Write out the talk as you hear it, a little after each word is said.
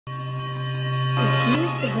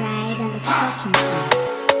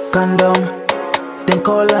Condom, then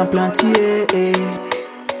call and plantier.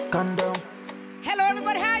 Condom. Hello,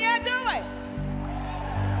 everybody. How y'all doing?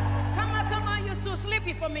 Come on. You're too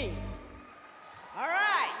sleepy for me. All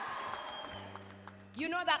right. You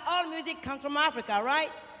know that all music comes from Africa,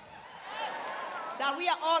 right? That we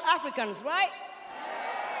are all Africans, right?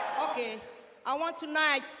 Okay. I want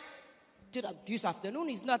tonight, this afternoon,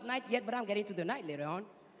 it's not night yet, but I'm getting to the night later on,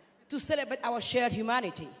 to celebrate our shared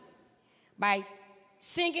humanity by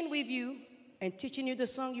singing with you and teaching you the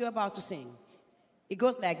song you're about to sing. It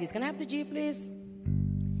goes like this. Can I have the G, please?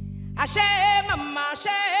 Ashe mama,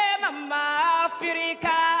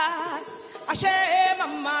 Africa. Ashe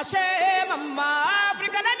mama,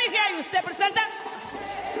 Africa. Let me hear you, step presenter.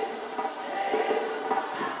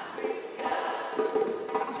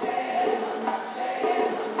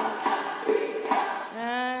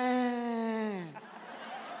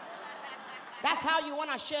 That's how you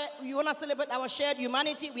wanna share. You wanna celebrate our shared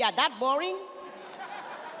humanity? We are that boring?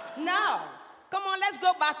 No. Come on, let's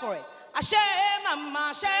go back for it. Ashe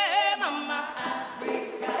mama,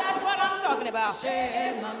 Africa. That's what I'm talking about.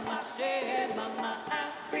 Ashe mama,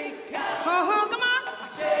 Africa. Come on.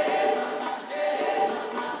 Ashe mama,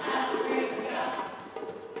 Africa.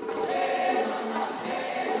 Ashe mama,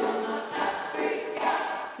 Africa.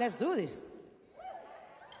 Let's do this.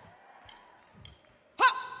 Ha!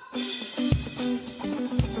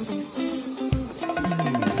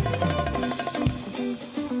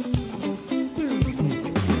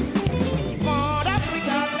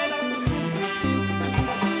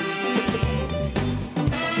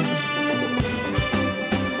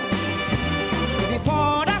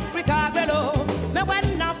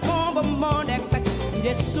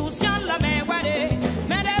 Souciant la main guardée,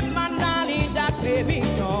 mais des manali da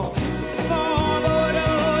pébito.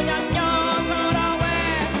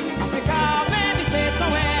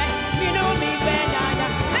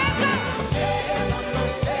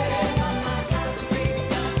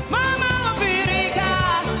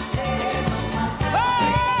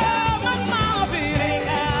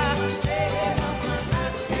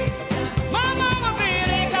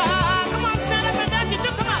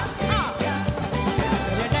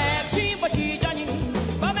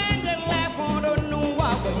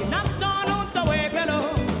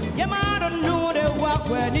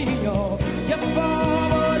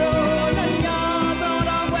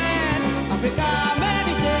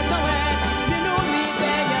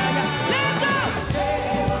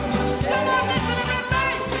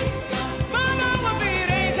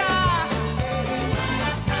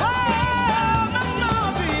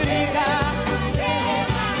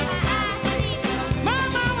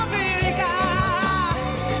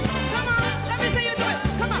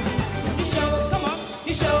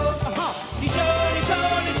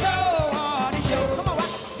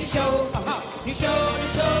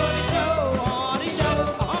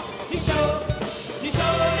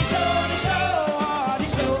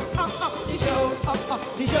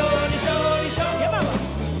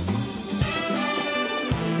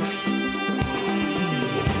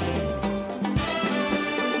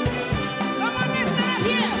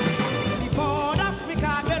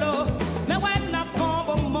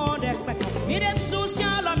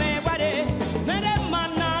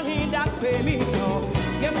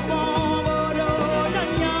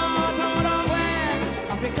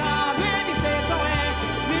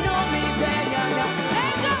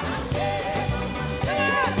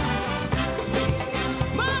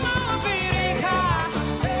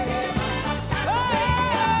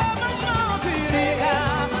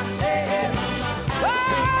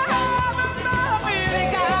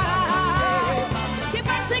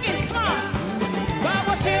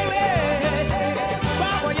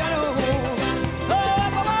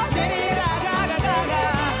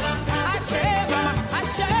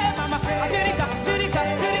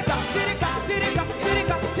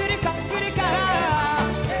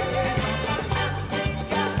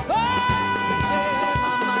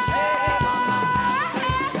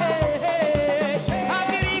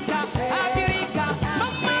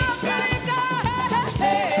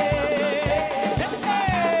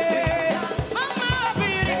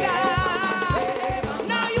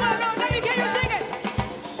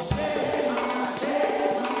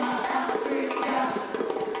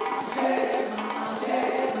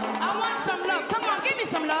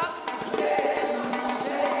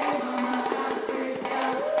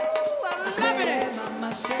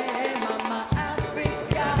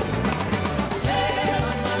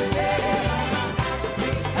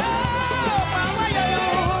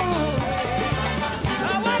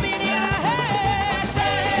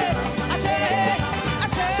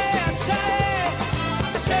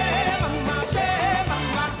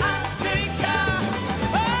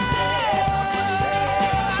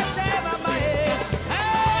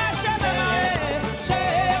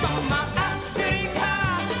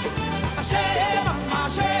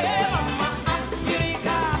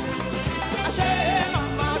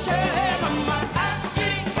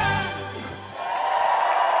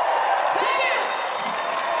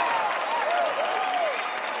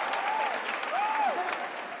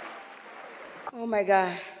 Oh my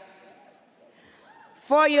God.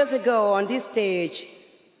 4 years ago on this stage,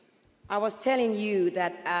 I was telling you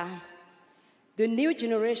that the new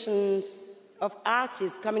generations of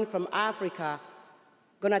artists coming from Africa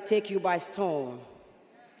gonna take you by storm.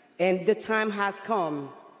 And the time has come.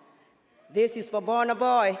 This is for Burna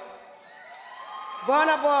Boy.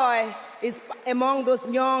 Burna Boy is among those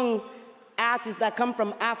young artists that come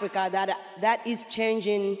from Africa that is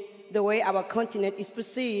changing the way our continent is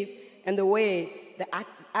perceived and the way the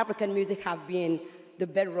African music have been the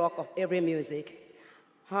bedrock of every music.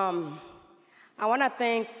 I want to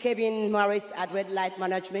thank Kevin Morris at Red Light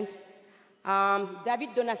Management. David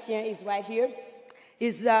Donatien is right here.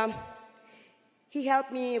 He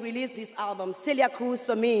helped me release this album. Celia Cruz,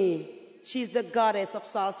 for me, she's the goddess of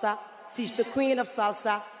salsa. She's the queen of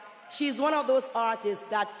salsa. She's one of those artists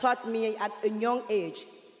that taught me at a young age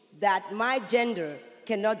that my gender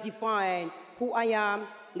cannot define who I am,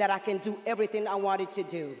 that I can do everything I wanted to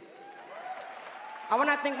do. I want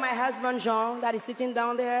to thank my husband, Jean, that is sitting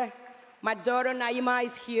down there. My daughter, Naima,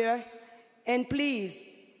 is here. And please,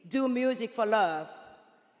 do music for love.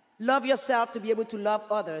 Love yourself to be able to love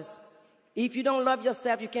others. If you don't love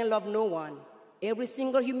yourself, you can't love no one. Every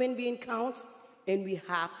single human being counts, and we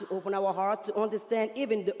have to open our heart to understand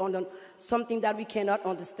even on something that we cannot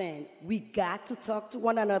understand. We got to talk to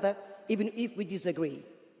one another, even if we disagree.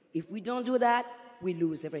 If we don't do that, we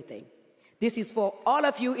lose everything. This is for all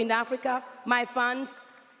of you in Africa, my fans.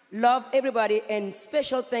 Love everybody, and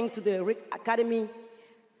special thanks to the Rick Academy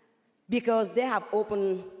because they have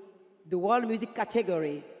opened the world music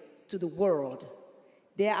category to the world.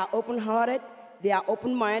 They are open-hearted, they are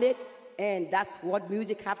open-minded, and that's what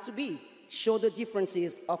music has to be. Show the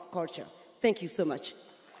differences of culture. Thank you so much.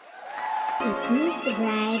 It's Mr.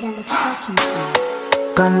 Bride on the fucking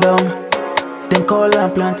phone. Condom, then call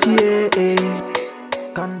and plenty,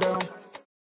 condom.